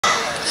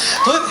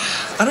What?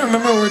 I don't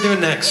remember what we're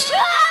doing next.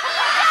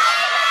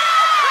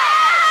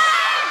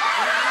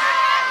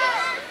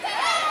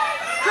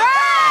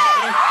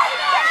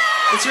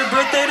 It's your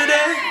birthday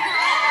today?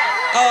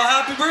 Oh,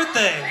 happy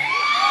birthday.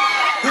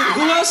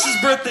 Who else's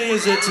birthday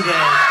is it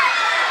today?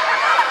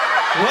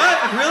 What?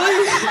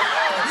 Really?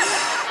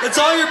 It's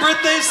all your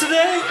birthdays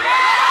today?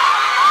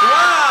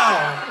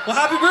 Wow. Well,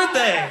 happy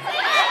birthday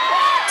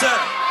to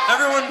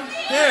everyone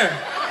here.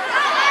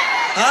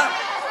 Huh?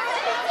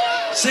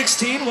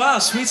 16? Wow,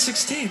 sweet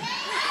 16.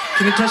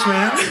 Can you touch my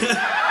hand?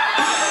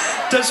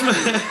 Touch my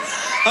hand.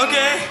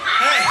 Okay.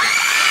 Hey.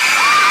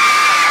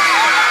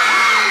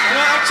 Well,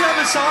 I actually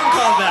have a song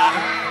called that.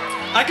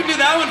 I can do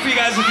that one for you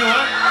guys if you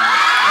want.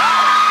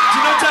 Do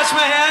you know Touch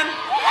My Hand?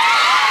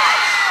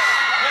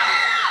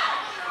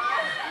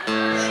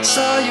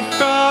 Saw you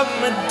from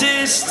a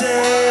distance.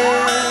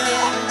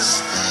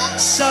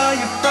 Saw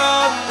you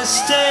from the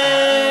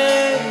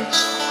stage.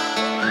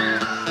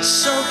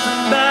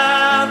 Something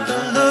about the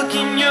look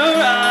in your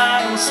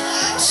eyes.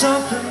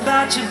 Something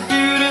about your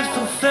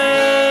beautiful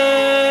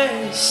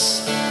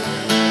face.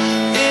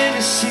 In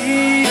a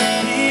sea of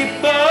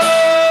people,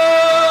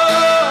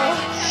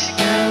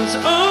 it was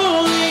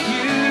only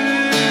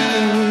you.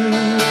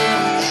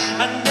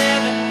 I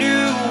never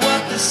knew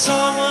what the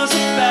song was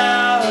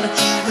about,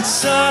 but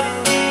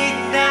suddenly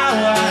now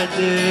I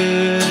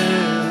do.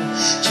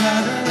 Try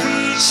to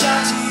reach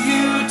out to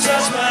you,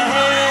 touch my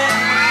hand.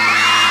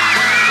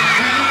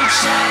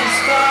 Reach out as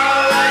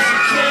far as you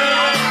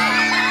can.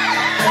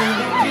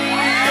 Only me,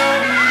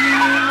 only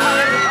you,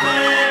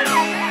 everything.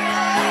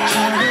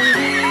 Try to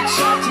reach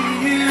out to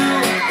you.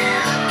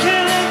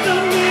 Can't let the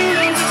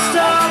music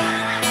stop.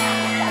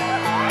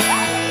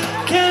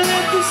 Can't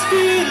let this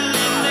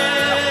feeling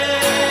end.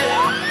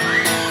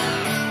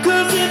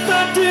 'Cause if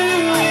I do,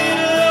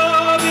 it'll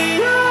all be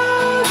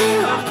over.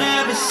 I'll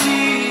never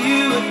see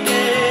you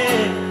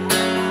again.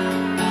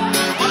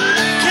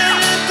 Can't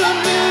let the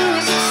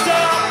music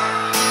stop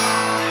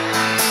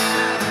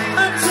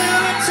until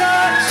I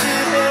touch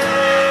your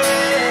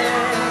hand.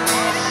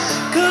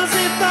 'Cause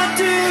if I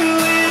do,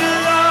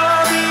 it'll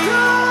all be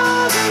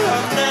over.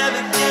 I'll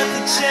never get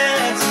the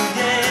chance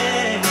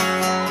again.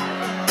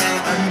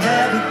 I'll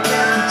never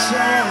get the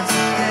chance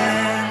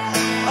again.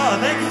 Oh,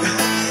 thank you.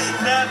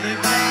 Never get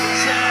the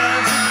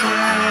chance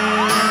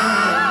again.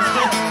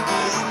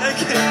 Thank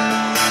you.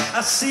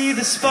 I see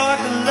the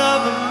sparkle of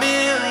a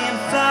million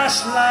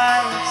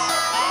flashlights.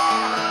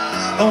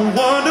 I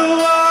wonder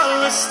what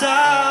the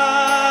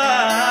stars.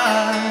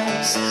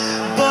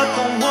 But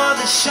the one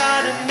that's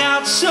shining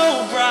out so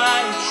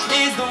bright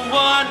is the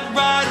one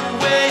right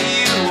where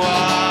you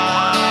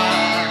are.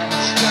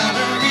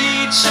 Gotta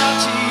reach out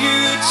to you,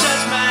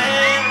 touch my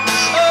hand.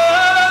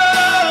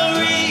 Oh,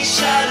 reach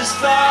out as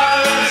far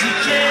as you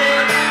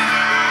can.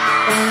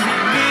 Only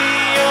me,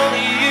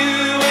 only you,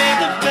 and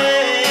the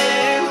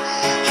band.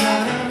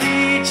 Gotta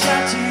reach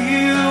out to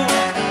you.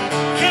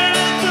 Can't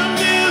let the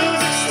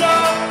music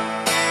stop.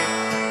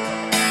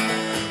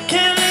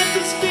 Can't let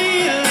this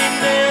feeling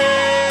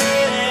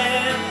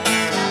end.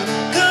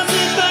 'Cause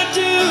if I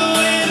do,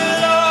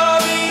 it'll all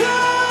be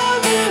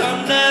over.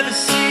 I'll never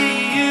see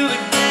you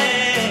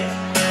again.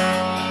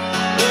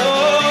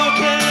 Oh,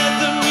 can't let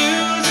the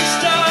music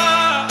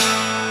stop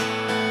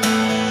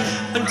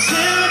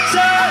until I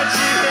touch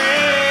your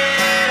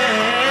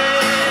hand.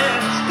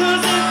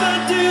 'Cause if I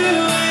do,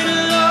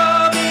 it'll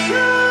all be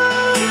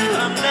over.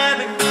 I'll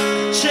never get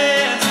the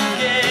chance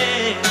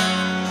again.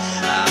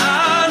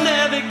 I'll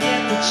never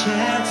get the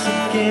chance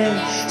again.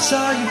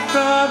 Saw you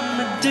from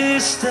a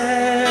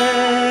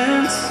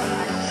distance.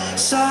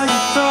 Saw you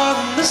from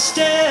the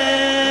stage.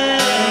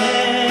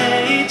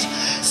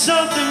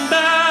 Something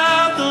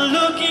about the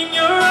look in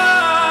your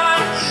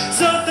eye.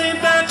 Something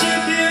about your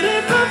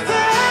beautiful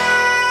face.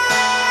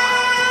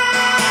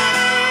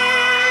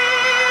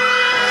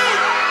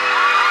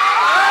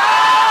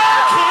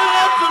 Can't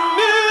let the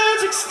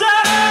music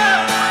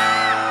stop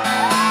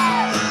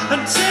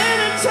until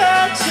I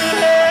touch your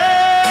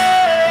hand.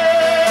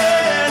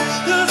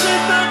 'Cause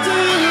if I do,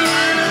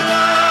 it'll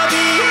all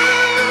be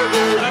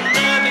over. I'll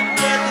never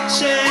get the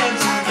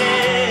chance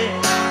again.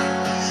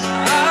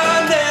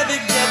 I'll never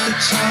get the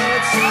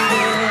chance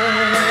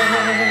again.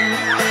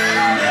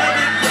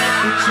 Never get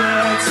the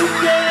chance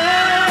again.